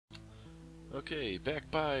Okay,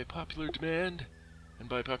 back by popular demand. And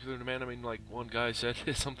by popular demand, I mean like one guy said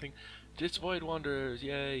something. It's Void Wanderers,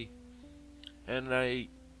 yay! And I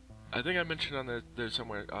think I mentioned on there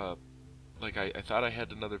somewhere, like I thought I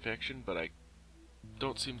had another faction, but I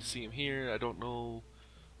don't seem to see him here. I don't know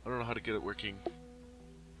how to get it working.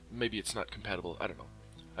 Maybe it's not compatible, I don't know.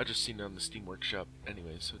 I just seen it on the Steam Workshop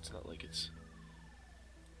anyway, so it's not like it's...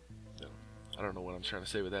 No, I don't know what I'm trying to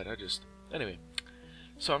say with that, Anyway,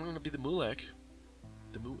 so I'm going to be the Mu-Ilaak.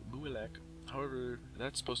 The Mu-Ilaak. However,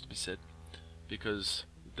 that's supposed to be said, because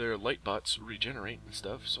their light bots regenerate and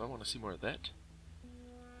stuff, so I want to see more of that.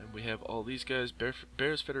 And we have all these guys,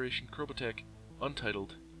 Bears Federation, Cortex,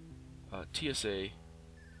 Untitled, TSA,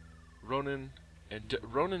 Ronin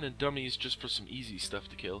and dummies just for some easy stuff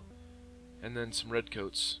to kill, and then some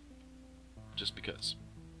redcoats, just because.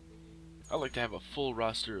 I like to have a full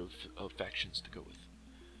roster of factions to go with.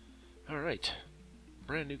 Alright,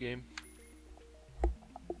 brand new game.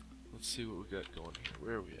 Let's see what we got going here.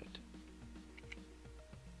 Where are we at?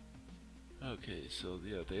 Okay, so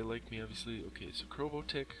yeah, they like me obviously. Okay, so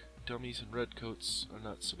Cortex, dummies, and redcoats are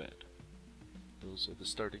not so bad. Those are the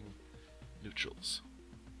starting neutrals.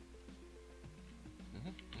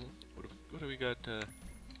 What do we got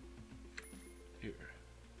here?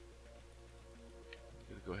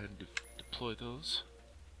 Gotta go ahead and deploy those.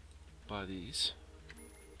 Buy these.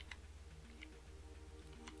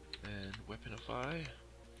 And weaponify.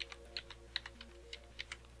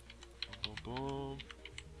 Boom, boom, boom.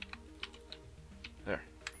 There.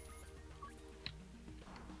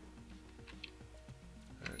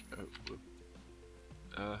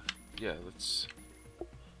 Alright, yeah, let's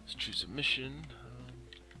choose a mission.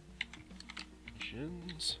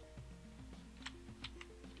 Missions.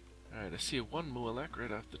 Alright, I see a one Mu-Ilaak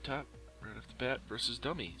right off the top, right off the bat, versus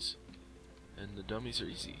dummies. And the dummies are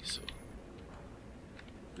easy, so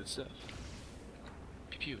good stuff.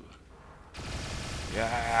 Pew pew.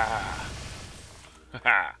 Yeah!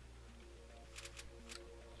 Haha!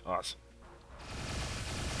 Awesome.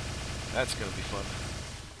 That's gonna be fun.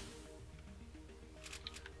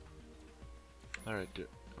 Alright,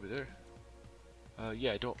 are we there?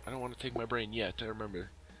 Yeah, I don't want to take my brain yet. I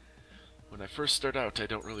remember when I first start out, I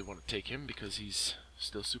don't really want to take him because he's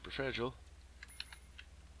still super fragile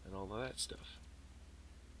and all of that stuff.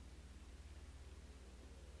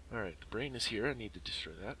 Alright, the brain is here. I need to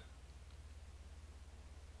destroy that.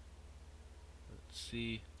 Let's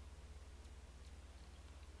see.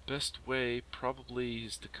 Best way probably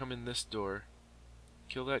is to come in this door,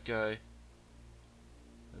 kill that guy,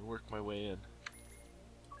 and work my way in.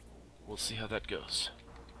 We'll see how that goes.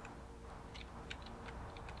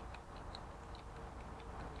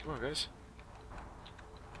 Come on, guys.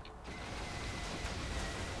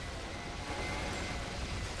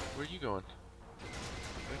 Where are you going?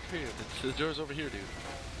 Back here. The door's over here, dude.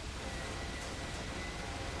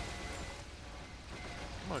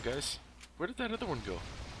 Come on, guys. Where did that other one go?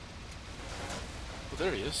 Well,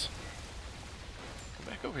 there he is. Come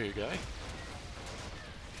back over here, guy.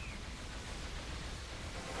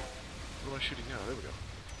 What am I shooting now? There we go.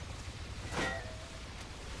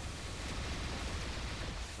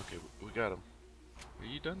 Okay, we got him. Are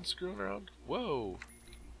you done screwing around? Whoa!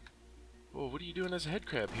 Whoa, what are you doing as a head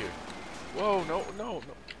crab here? Whoa, no, no, no.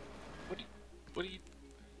 What are you...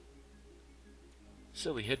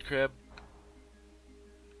 Silly head crab.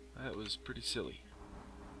 That was pretty silly.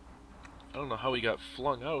 I don't know how he got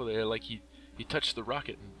flung out of there, like he touched the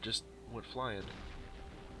rocket and just went flying.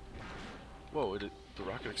 Whoa, the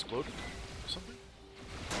rocket exploded or something?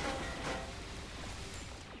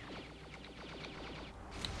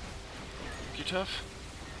 You tough?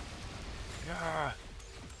 Yeah.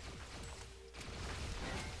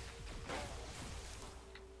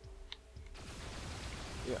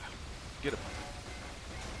 Yeah. Get him.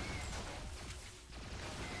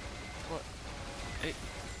 What?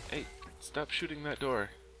 Hey, stop shooting that door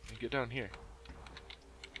and get down here.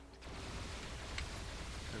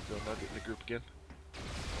 There we go, now get in the group again.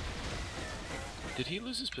 Did he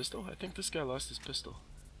lose his pistol? I think this guy lost his pistol.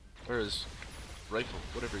 Or his rifle,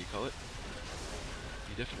 whatever you call it.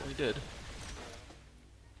 He definitely did.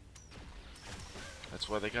 That's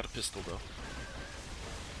why they got a pistol, though.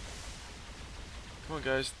 Come on,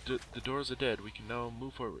 guys. The doors are dead. We can now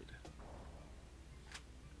move forward.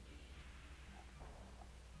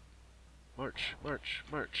 March, march,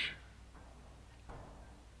 march.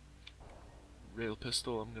 Rail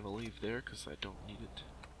pistol I'm gonna leave there because I don't need it.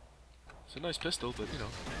 It's a nice pistol, but you know.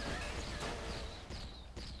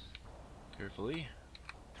 Carefully.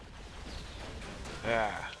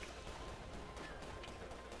 Ah.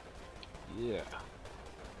 Yeah.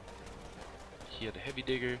 He had a heavy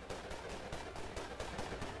digger.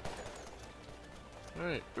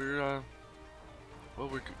 Alright, well,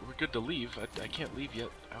 we're good to leave. I can't leave yet,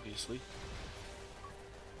 obviously.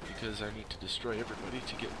 Because I need to destroy everybody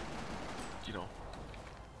to get, you know...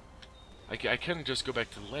 I can just go back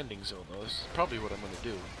to the landing zone, though. This is probably what I'm going to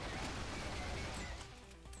do.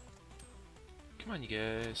 Come on, you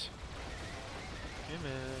guys. Come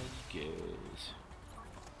on, you guys.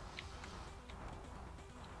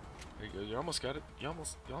 There you go. You almost got it. You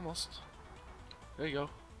almost. There you go.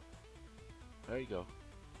 There you go.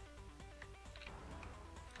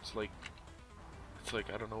 It's like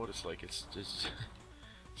I don't know what it's like. It's just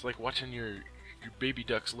it's like watching your baby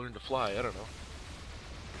ducks learn to fly. I don't know.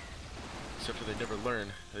 Except for they never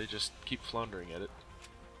learn. They just keep floundering at it.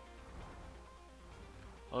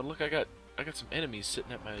 Oh, and look, I got some enemies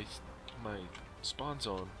sitting at my spawn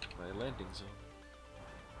zone, my landing zone.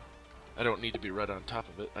 I don't need to be right on top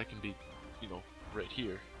of it. I can be, you know, right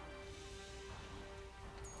here.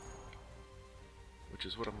 Which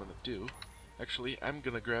is what I'm gonna do. Actually, I'm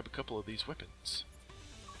gonna grab a couple of these weapons.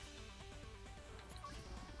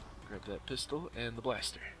 Grab that pistol and the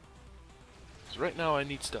blaster. So right now I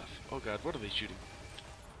need stuff. Oh god, what are they shooting?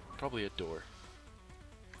 Probably a door.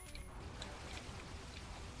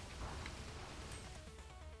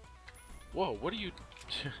 Whoa, what are you...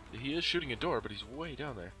 He is shooting a door, but he's way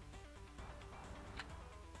down there.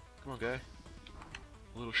 Come on, guy.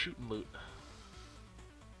 A little shoot and loot.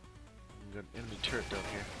 Got an enemy turret down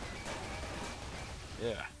here.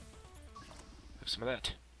 Yeah. Have some of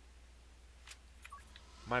that.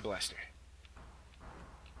 My blaster.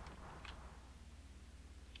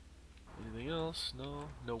 Anything else? No.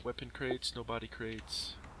 No weapon crates, no body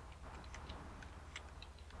crates.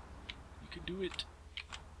 You can do it.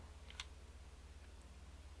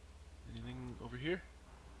 Anything over here?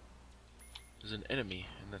 There's an enemy,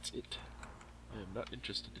 and that's it. I am not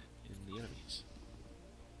interested in the enemies.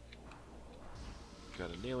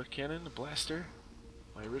 Got a nailer cannon, a blaster,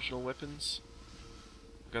 my original weapons.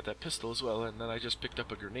 Got that pistol as well, and then I just picked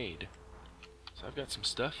up a grenade. So I've got some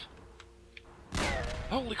stuff.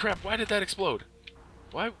 Holy crap, why did that explode?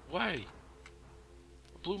 Why? It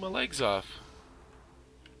blew my legs off.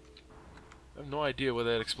 I have no idea why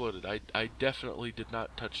that exploded. I definitely did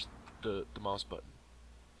not touch the mouse button.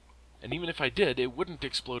 And even if I did, it wouldn't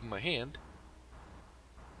explode in my hand.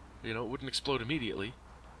 You know, it wouldn't explode immediately.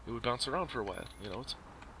 It would bounce around for a while. You know, it's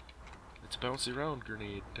a bouncy around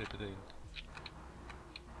grenade type of thing.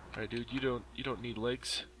 Alright, dude, you don't need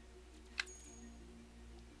legs.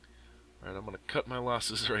 Alright, I'm gonna cut my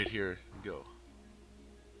losses right here and go.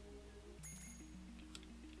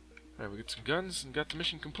 Alright, we got some guns and got the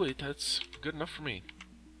mission complete. That's good enough for me.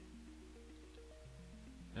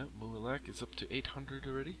 Yep, Mu-Ilaak is up to 800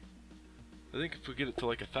 already. I think if we get it to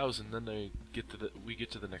like 1,000, then we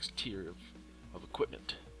get to the next tier of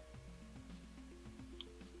equipment.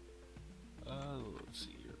 Let's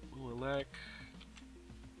see here. Mu-Ilaak.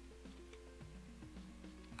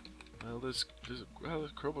 Well, there's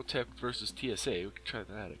Cortex versus TSA. We could try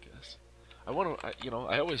that, I guess.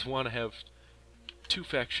 I always want to have two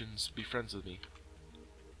factions be friends with me.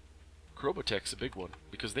 Cortex's a big one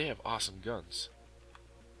because they have awesome guns.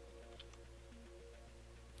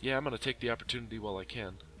 Yeah, I'm gonna take the opportunity while I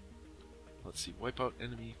can. Let's see, wipe out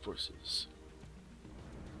enemy forces.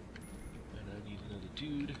 And I need another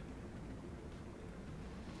dude.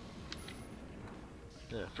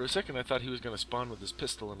 Yeah, for a second I thought he was gonna spawn with his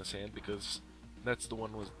pistol in his hand because that's the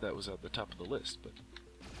one that was at the top of the list, but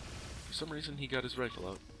for some reason he got his rifle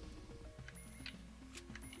out.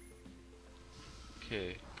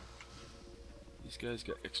 Okay. These guys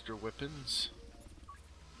got extra weapons.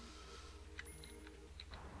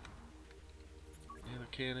 Nailer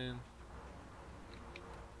cannon.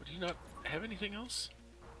 But do you not have anything else?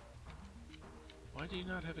 Why do you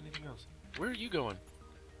not have anything else? Where are you going?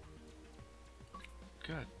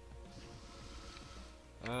 God.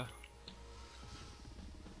 Alright,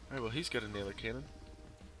 well, he's got a nailer cannon.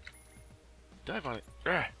 Dive on it.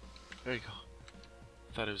 Ah! There you go.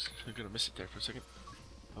 Thought I was gonna miss it there for a second.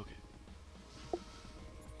 Okay.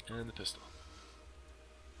 And the pistol.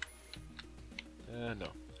 No.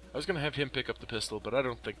 I was gonna have him pick up the pistol, but I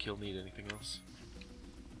don't think he'll need anything else.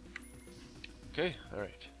 Okay,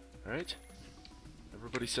 alright. Alright.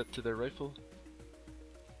 Everybody set to their rifle.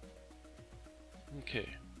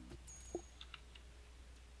 Okay.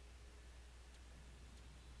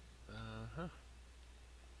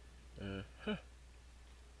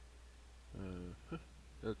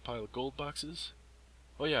 A pile of gold boxes.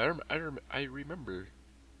 Oh yeah, I remember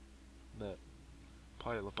that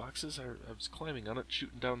pile of boxes. I was climbing on it,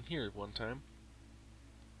 shooting down here one time.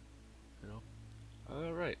 You know.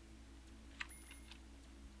 Alright.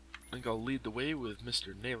 think I'll lead the way with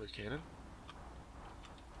Mr. Nailer Cannon.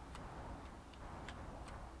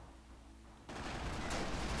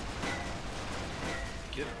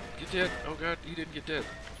 Get dead! Oh god, he didn't get dead.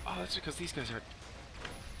 Oh, that's because these guys aren't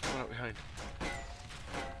going out behind.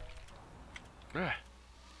 Ah.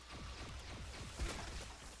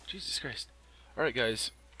 Jesus Christ. Alright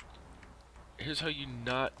guys, here's how you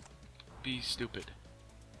not be stupid.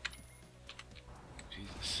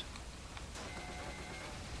 Jesus.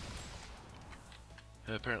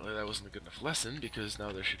 Apparently that wasn't a good enough lesson, because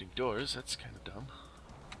now they're shooting doors. That's kind of dumb.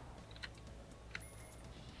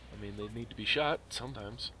 I mean, they need to be shot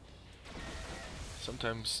sometimes.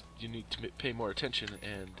 Sometimes you need to pay more attention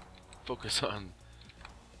and focus on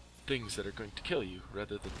things that are going to kill you,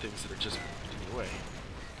 rather than things that are just in your way.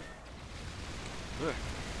 Ugh.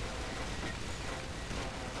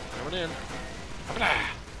 Coming in.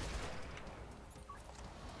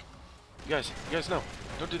 You guys, no.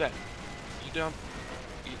 Don't do that. You down?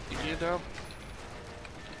 You being down?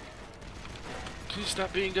 Please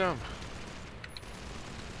stop being dumb.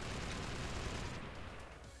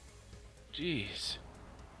 Jeez.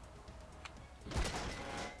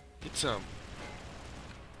 Get some.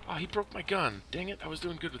 Oh, he broke my gun. Dang it, I was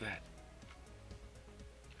doing good with that.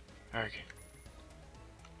 Okay.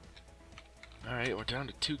 Alright, we're down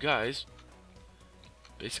to 2 guys.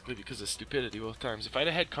 Basically because of stupidity both times. If I'd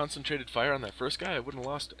have had concentrated fire on that first guy, I wouldn't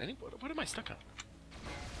have lost any... What am I stuck on?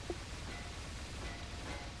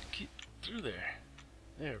 Keep through there.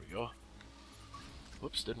 There we go.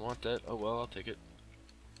 Whoops, didn't want that. Oh well, I'll take it.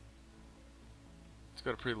 It's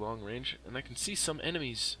got a pretty long range, and I can see some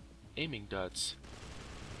enemies aiming dots.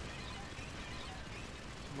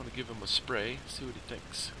 I'm gonna give him a spray, see what he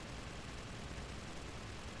thinks.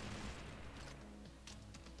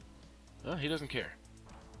 Oh, he doesn't care.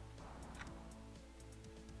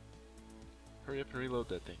 Hurry up and reload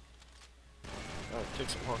that thing. Oh, it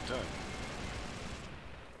takes a long time.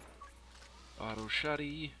 Auto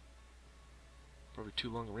shotty. Probably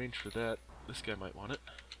too long a range for that. This guy might want it.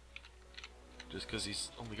 Just because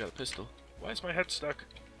he's only got a pistol. Why is my head stuck?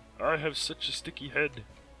 I have such a sticky head.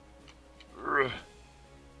 Ugh.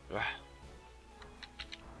 Ah.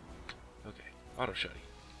 Okay, auto shotty.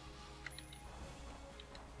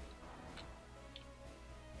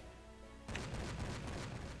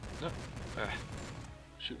 No. Ah.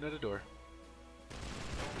 Shooting at a door.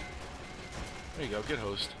 There you go, get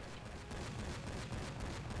hosed.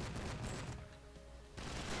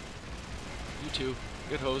 You too.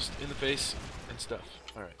 Get hosed in the face and stuff.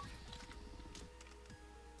 Alright.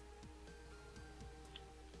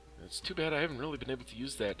 It's too bad I haven't really been able to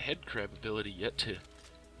use that head crab ability yet to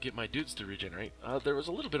get my dudes to regenerate. There was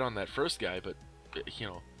a little bit on that first guy, but, you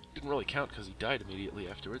know, didn't really count because he died immediately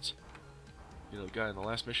afterwards. You know, the guy in the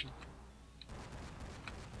last mission.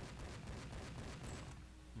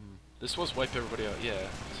 This was wipe everybody out, yeah,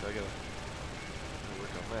 so I gotta work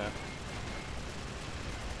on that.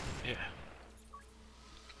 Yeah.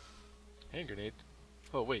 Hand grenade.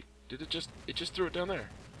 Oh wait, did it just threw it down there?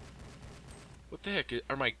 What the heck?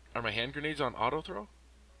 Are my hand grenades on auto throw?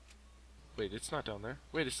 Wait, it's not down there.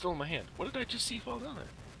 Wait, it's still in my hand. What did I just see fall down there?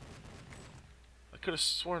 I could have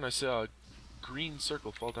sworn I saw a green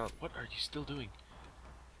circle fall down. What are you still doing?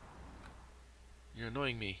 You're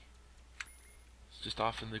annoying me. It's just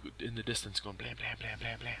off in the distance going blam blam blam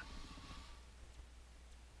blam blam.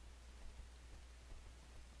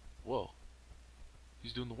 Whoa.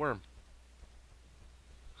 He's doing the worm.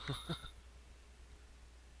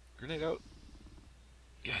 Grenade out.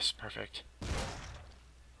 Yes, perfect.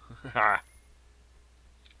 Yeah.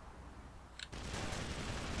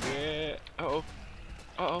 Uh-oh.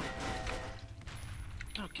 Uh-oh.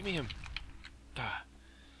 No, give me him. Ah.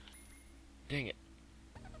 Dang it.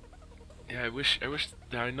 Yeah, I wish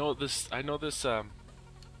I know this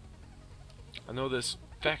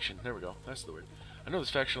faction. There we go. That's the word. I know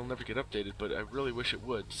this faction will never get updated, but I really wish it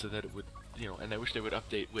would, so that it would, you know, and I wish they would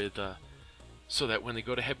update with, so that when they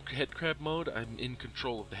go to head crab mode, I'm in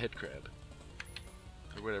control of the head crab.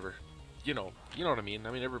 Or whatever. You know what I mean.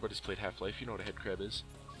 I mean, everybody's played Half-Life, you know what a head crab is.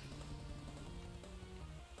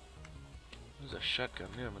 There's a shotgun.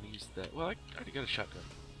 Yeah, I'm gonna use that. Well, I already got a shotgun.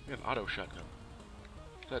 I got an auto shotgun.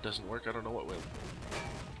 If that doesn't work, I don't know what will.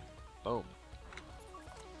 Boom.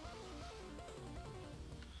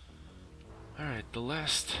 Alright, the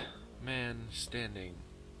last man standing.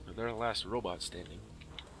 Or the last robot standing.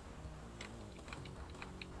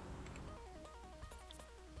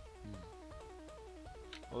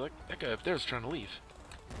 Well, that guy up there is trying to leave.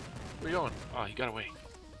 Where are you going? Oh, he got away.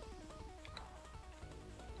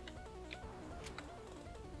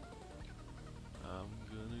 I'm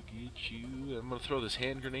gonna get you. I'm gonna throw this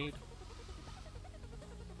hand grenade.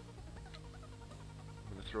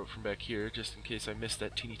 throw it from back here, just in case I missed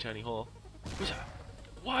that teeny tiny hole.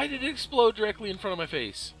 Why did it explode directly in front of my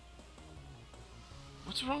face?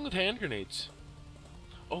 What's wrong with hand grenades?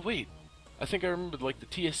 Oh wait, I think I remembered, like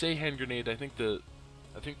the TSA hand grenade. I think the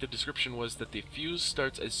description was that the fuse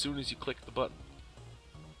starts as soon as you click the button,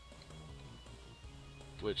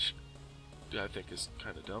 which I think is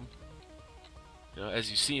kind of dumb. You know, as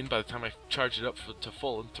you've seen, by the time I charge it up to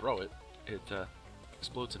full and throw it, it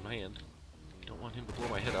explodes in my hand. Don't want him to blow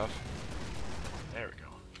my head off. There we go.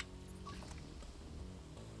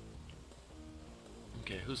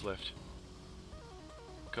 Okay, who's left?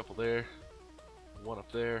 A couple there. One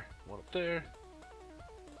up there. One up there.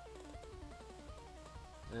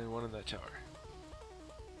 And one in that tower.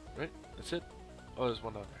 Right? That's it? Oh, there's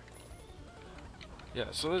one down there.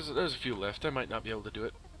 Yeah, so there's a few left. I might not be able to do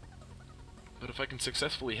it. But if I can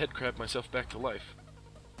successfully head crab myself back to life,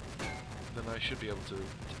 then I should be able to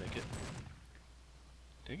make it.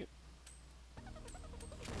 Dang it.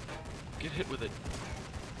 Get hit with it.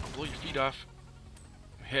 I'll blow your feet off.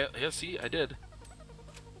 Yeah, see? I did.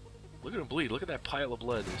 Look at him bleed. Look at that pile of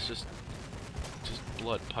blood. It's just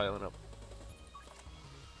blood piling up.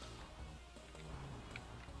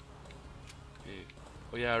 Okay.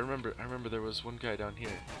 Oh yeah, I remember there was one guy down here.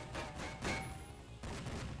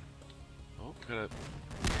 Oh, got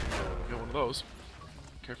one of those.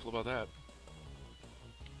 Careful about that.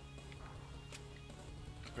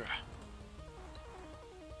 Okay,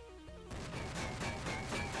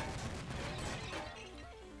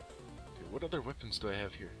 what other weapons do I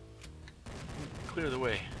have here? Clear the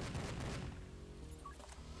way.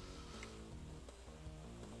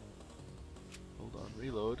 Hold on,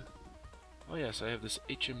 reload. Oh yes, I have this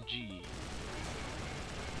HMG.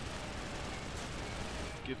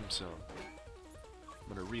 Give him some.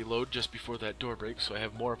 I'm gonna reload just before that door breaks so I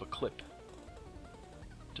have more of a clip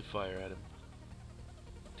to fire at him.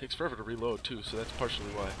 Takes forever to reload too, so that's partially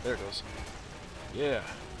why. There it goes. Yeah.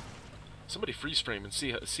 Somebody freeze frame and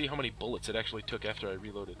see how many bullets it actually took after I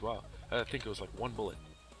reloaded. Wow. I think it was like one bullet.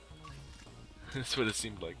 That's what it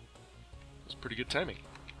seemed like. It was pretty good timing.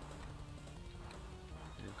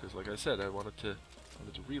 Because like I said, I wanted to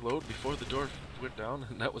reload before the door went down,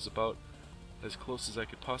 and that was about as close as I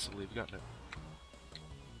could possibly have gotten it.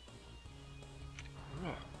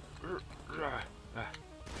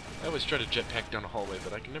 I always try to jetpack down a hallway,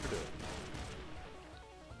 but I can never do it.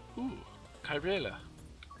 Ooh, Kyrella.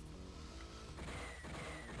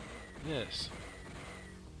 Yes.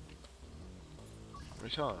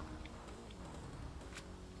 Right on.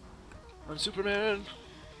 I'm Superman!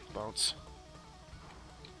 Bounce.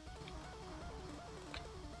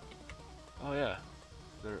 Oh yeah.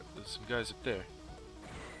 There's some guys up there.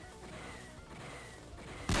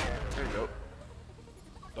 There you go.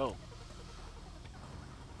 Boom.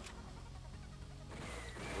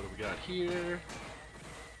 What do we got here?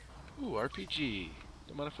 Ooh, RPG.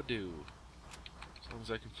 Don't mind if I do. As long as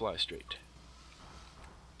I can fly straight.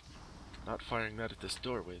 Not firing that at this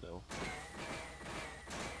doorway, though.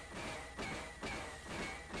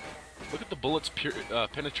 Look at the bullets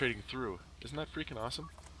penetrating through. Isn't that freaking awesome?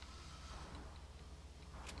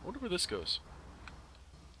 I wonder where this goes.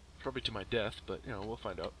 Probably to my death, but, you know, we'll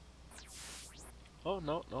find out. Oh,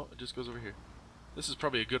 no, it just goes over here. This is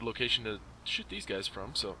probably a good location to shoot these guys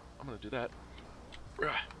from, so I'm gonna do that.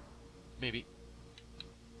 Maybe.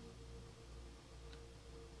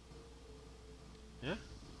 Yeah?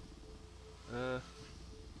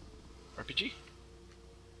 RPG?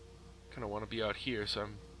 Kinda wanna be out here, so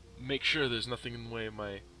make sure there's nothing in the way of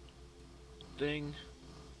my thing.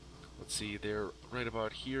 Let's see, they're right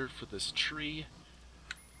about here for this tree.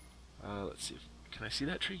 Let's see, can I see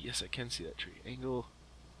that tree? Yes, I can see that tree. Angle.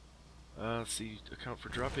 Let's see, account for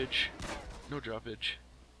droppage. No droppage.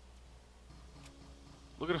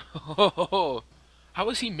 Look at him. Oh, how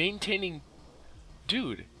is he maintaining?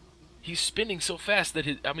 Dude, he's spinning so fast that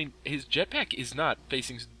his jetpack is not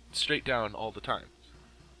facing straight down all the time.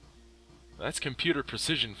 That's computer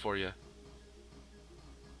precision for you.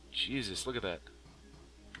 Jesus, look at that.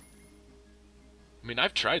 I mean,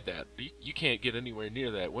 I've tried that. You can't get anywhere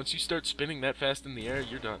near that. Once you start spinning that fast in the air,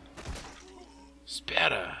 you're done.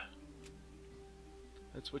 Spada!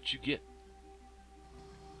 That's what you get.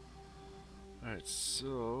 Alright,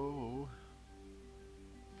 so...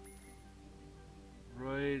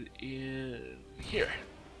 right in here.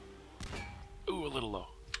 Ooh, a little low.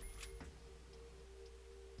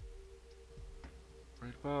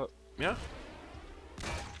 Right about... yeah?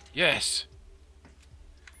 Yes!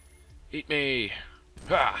 Eat me!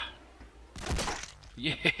 Ha!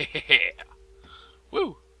 Yeah!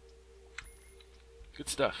 Woo! Good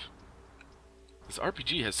stuff. This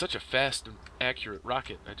RPG has such a fast and accurate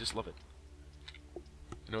rocket. I just love it.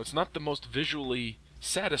 You know, it's not the most visually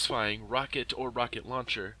satisfying rocket or rocket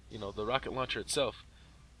launcher. You know, the rocket launcher itself,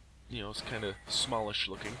 you know, it's kind of smallish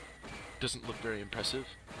looking. Doesn't look very impressive.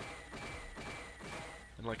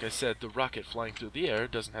 And like I said, the rocket flying through the air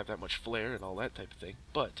doesn't have that much flare and all that type of thing,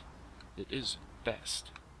 but it is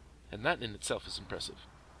fast. And that in itself is impressive.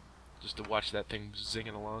 Just to watch that thing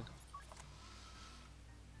zinging along.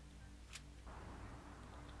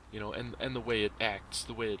 You know, and the way it acts,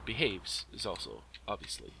 the way it behaves is also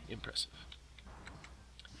obviously impressive.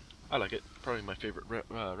 I like it. Probably my favorite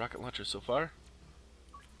rocket launcher so far.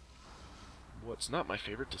 What's not my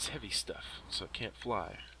favorite is heavy stuff, so it can't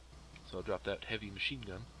fly. So I'll drop that heavy machine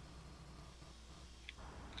gun.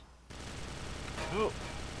 Oh!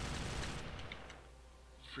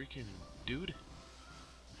 Freaking dude.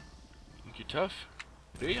 Think you're tough?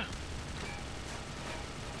 Do ya?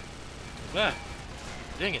 Ah!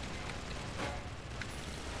 Dang it!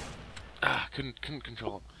 Ah, couldn't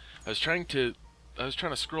control him. I was trying to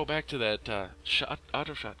scroll back to that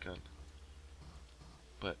auto shotgun,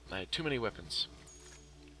 but I had too many weapons.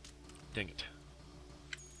 Dang it.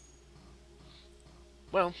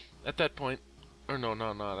 Well, at that point, or no,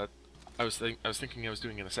 I was thinking I was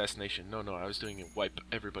doing an assassination. No, I was doing it wipe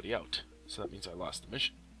everybody out. So that means I lost the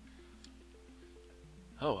mission.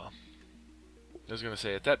 Oh well. I was gonna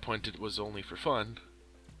say at that point it was only for fun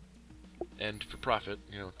and for profit,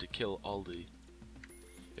 you know, to kill all the.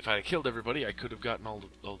 If I had killed everybody, I could have gotten all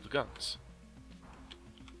the guns.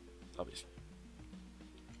 Obviously.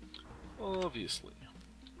 Obviously.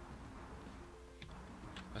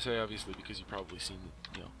 I say obviously because you've probably seen,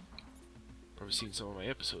 you know, seen some of my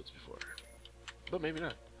episodes before. But maybe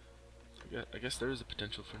not. I guess there is a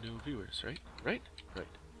potential for new viewers, right? Right?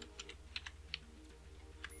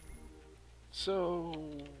 So,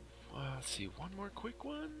 let's see, one more quick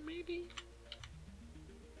one, maybe?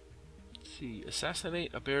 Let's see,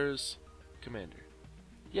 assassinate a bear's commander.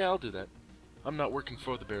 Yeah, I'll do that. I'm not working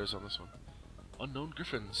for the bears on this one. Unknown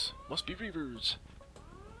griffins. Must be reavers.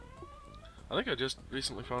 I think I just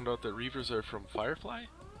recently found out that reavers are from Firefly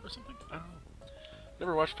or something? I don't know.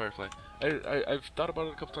 Never watched Firefly. I've thought about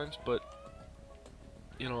it a couple times, but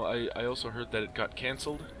you know, I also heard that it got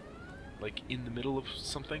cancelled, like in the middle of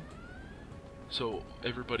something. So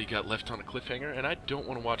everybody got left on a cliffhanger, and I don't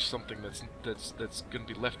want to watch something that's going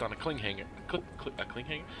to be left on a cliffhanger,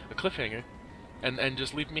 and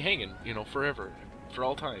just leave me hanging, you know, forever, for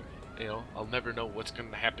all time. You know, I'll never know what's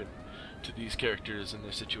going to happen to these characters in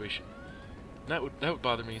their situation. That would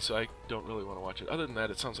bother me, so I don't really want to watch it. Other than that,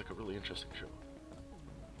 it sounds like a really interesting show.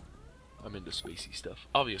 I'm into spacey stuff,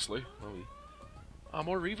 obviously.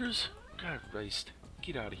 More reavers? God Christ,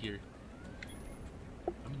 get out of here!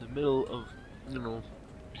 I'm in the middle of, you know,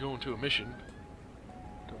 going to a mission.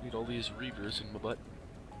 Don't need all these reavers in my butt.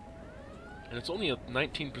 And it's only a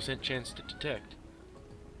 19% chance to detect.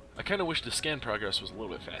 I kind of wish the scan progress was a little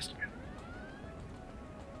bit faster.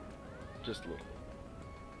 Just a little.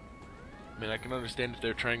 I mean, I can understand if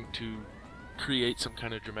they're trying to create some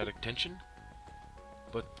kind of dramatic tension,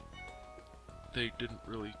 but they didn't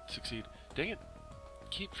really succeed. Dang it!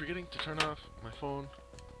 Keep forgetting to turn off my phone,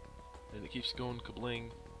 and it keeps going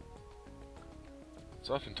kabling. It's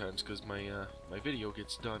oftentimes because my video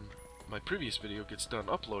gets done, my previous video gets done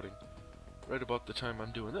uploading right about the time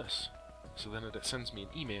I'm doing this. So then it sends me an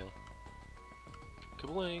email.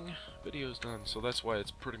 Kabling! Video's done. So that's why it's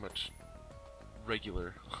pretty much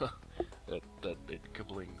regular that it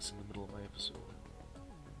kablings in the middle of my episode.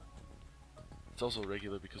 It's also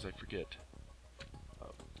regular because I forget.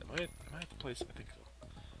 Am I at the place? I think so.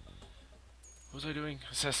 What was I doing?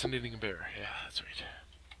 Assassinating a bear. Yeah, that's right.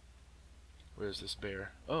 Where's this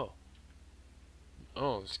bear? Oh.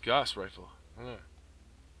 Oh, it's a gas rifle.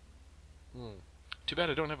 Too bad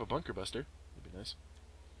I don't have a bunker buster. That'd be nice.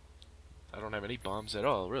 I don't have any bombs at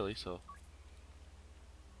all, really, so.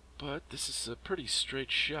 But this is a pretty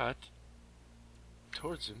straight shot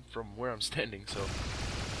towards him from where I'm standing, so.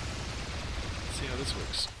 Let's see how this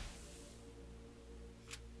works.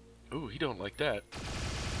 Ooh, he don't like that.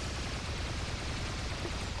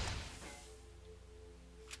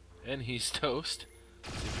 And he's toast.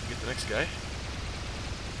 Let's see if we can get the next guy.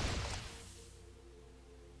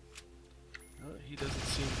 He doesn't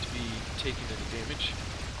seem to be taking any damage.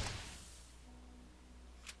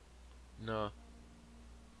 No.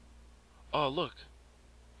 Oh, look.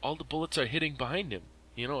 All the bullets are hitting behind him.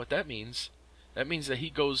 You know what that means? That means that he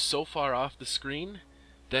goes so far off the screen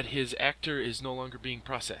that his actor is no longer being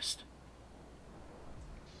processed.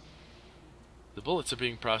 The bullets are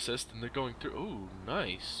being processed and they're going through. Ooh,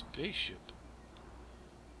 nice spaceship.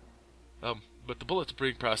 But the bullets are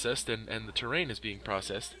being processed, and the terrain is being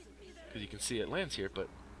processed. Because you can see it lands here, but...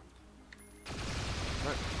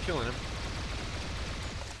 not killing him.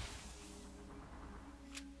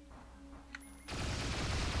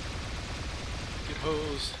 Get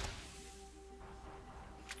hosed.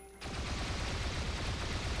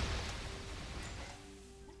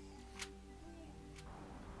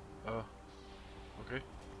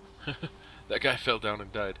 Okay. That guy fell down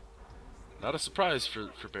and died. Not a surprise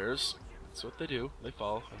for bears. That's what they do. They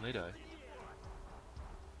fall and they die.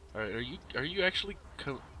 All right, are you actually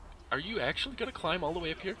gonna climb all the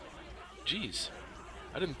way up here? Jeez,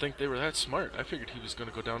 I didn't think they were that smart. I figured he was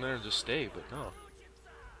gonna go down there and just stay, but no.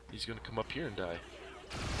 He's gonna come up here and die.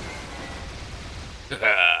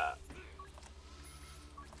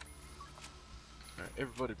 Alright,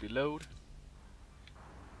 everybody reload.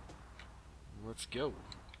 Let's go.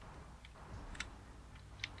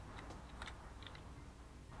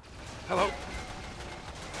 Hello.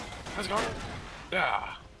 How's it going?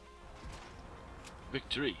 Ah.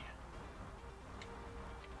 Victory.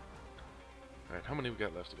 Alright, how many we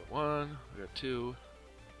got left? We got 1, we got 2.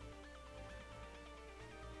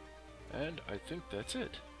 And I think that's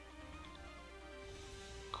it.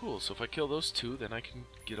 Cool, so if I kill those 2, then I can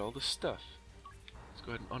get all the stuff. Let's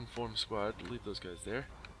go ahead and unform squad, leave those guys there.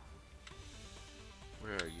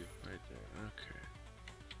 Where are you? Right there, okay.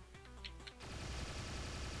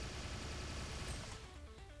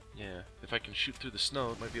 Yeah, if I can shoot through the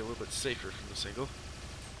snow, it might be a little bit safer from the single.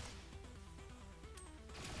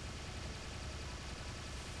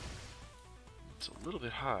 It's a little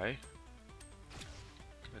bit high.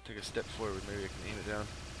 If I take a step forward, maybe I can aim it down.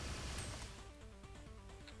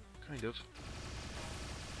 Kind of.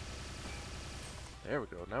 There we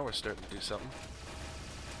go, now we're starting to do something.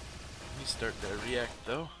 Let me start that react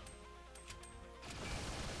though.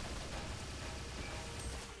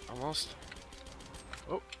 Almost.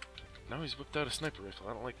 Oh, now he's whipped out a sniper rifle.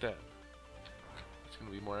 I don't like that. It's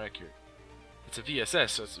going to be more accurate. It's a VSS,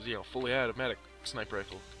 so it's, you know, fully automatic sniper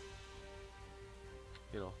rifle.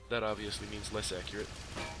 You know, that obviously means less accurate,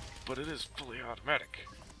 but it is fully automatic.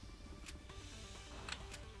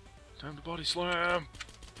 Time to body slam!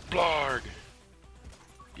 Blarg!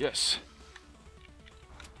 Yes.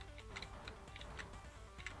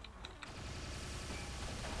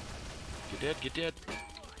 Get dead, get dead.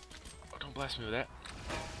 Oh, don't blast me with that.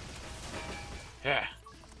 Yeah.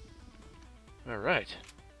 Alright.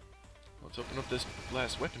 Let's open up this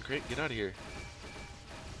last weapon crate and get out of here.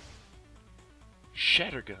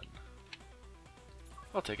 Shattergun.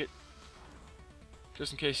 I'll take it.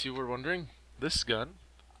 Just in case you were wondering, this gun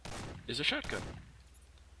is a shotgun.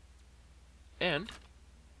 And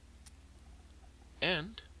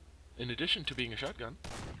in addition to being a shotgun,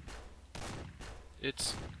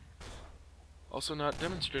 it's also not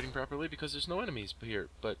demonstrating properly because there's no enemies here,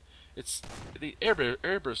 but it's the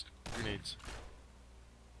airburst grenades.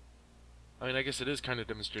 I mean, I guess it is kind of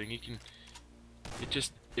demonstrating. You can,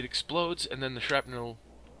 it explodes and then the shrapnel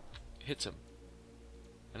hits him.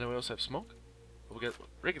 And then we also have smoke. Oh, we got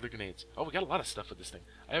regular grenades. Oh, we got a lot of stuff with this thing.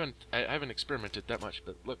 I haven't experimented that much,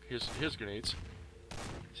 but look, here's grenades.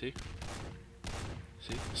 See?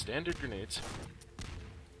 See? Standard grenades.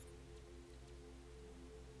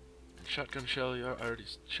 And shotgun shell, yeah, I already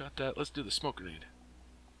shot that. Let's do the smoke grenade.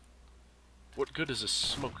 What good is a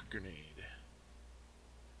smoke grenade?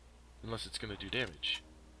 Unless it's gonna do damage.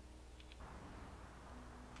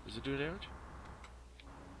 Does it do damage?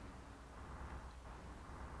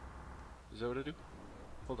 Is that what I do?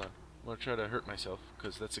 Hold on. I'm gonna try to hurt myself,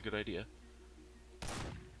 because that's a good idea.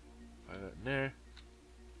 Fire that in there.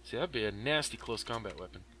 See, that'd be a nasty close combat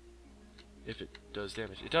weapon. If it does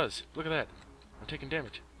damage. It does! Look at that! I'm taking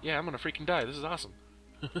damage. Yeah, I'm gonna freaking die. This is awesome.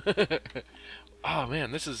 Oh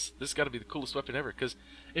man, this gotta be the coolest weapon ever, because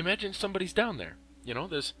imagine somebody's down there. You know,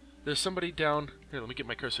 there's somebody down... Here, let me get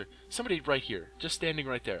my cursor. Somebody right here, just standing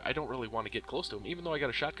right there. I don't really want to get close to him, even though I got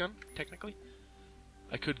a shotgun, technically.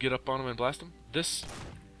 I could get up on him and blast him. This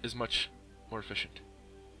is much more efficient.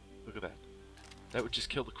 Look at that. That would just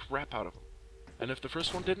kill the crap out of him. And if the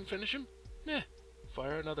first one didn't finish him,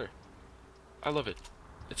 fire another. I love it.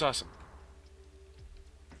 It's awesome.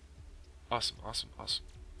 Awesome, awesome, awesome.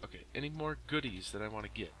 Okay, any more goodies that I want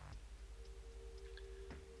to get?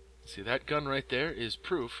 See, that gun right there is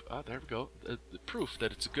proof. Ah, there we go. The proof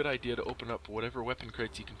that it's a good idea to open up whatever weapon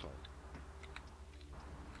crates you can find.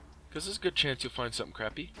 Because there's a good chance you'll find something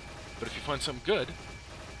crappy. But if you find something good,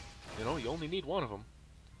 you know, you only need one of them.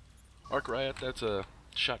 Arc Riot, that's a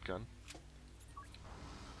shotgun.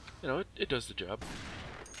 You know, it does the job.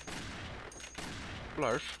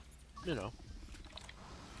 Blarf, you know.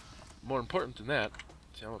 More important than that,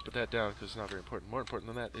 See, I'm gonna put that down because it's not very important. More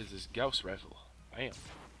important than that is this Gauss rifle. Bam.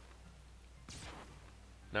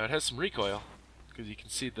 Now it has some recoil, because you can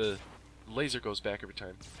see the laser goes back every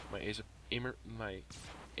time. My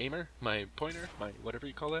pointer, my whatever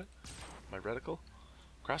you call that, my reticle,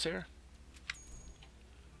 crosshair.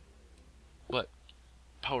 But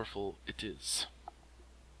powerful it is.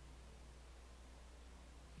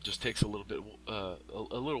 Just takes a little bit, a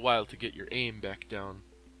little while to get your aim back down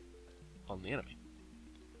on the enemy.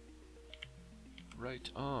 Right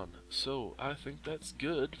on. So I think that's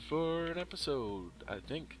good for an episode. I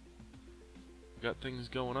think we got things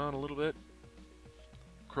going on a little bit.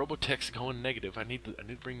 Cortex going negative. I need to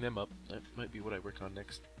bring them up. That might be what I work on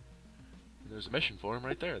next. And there's a mission for him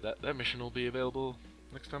right there. That mission will be available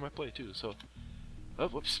next time I play too. So, oh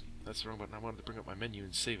whoops, that's the wrong button. I wanted to bring up my menu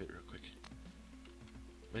and save it real quick.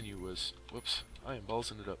 Menu was whoops. I am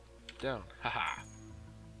ballsing it up. Down. Haha.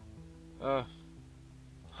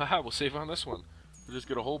 Haha. We'll save on this one. We'll just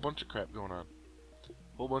get a whole bunch of crap going on.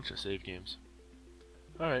 Whole bunch of save games.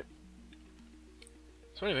 Alright.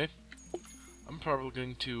 So anyway, I'm probably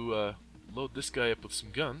going to load this guy up with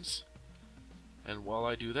some guns. And while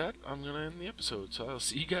I do that, I'm going to end the episode. So I'll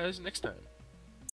see you guys next time.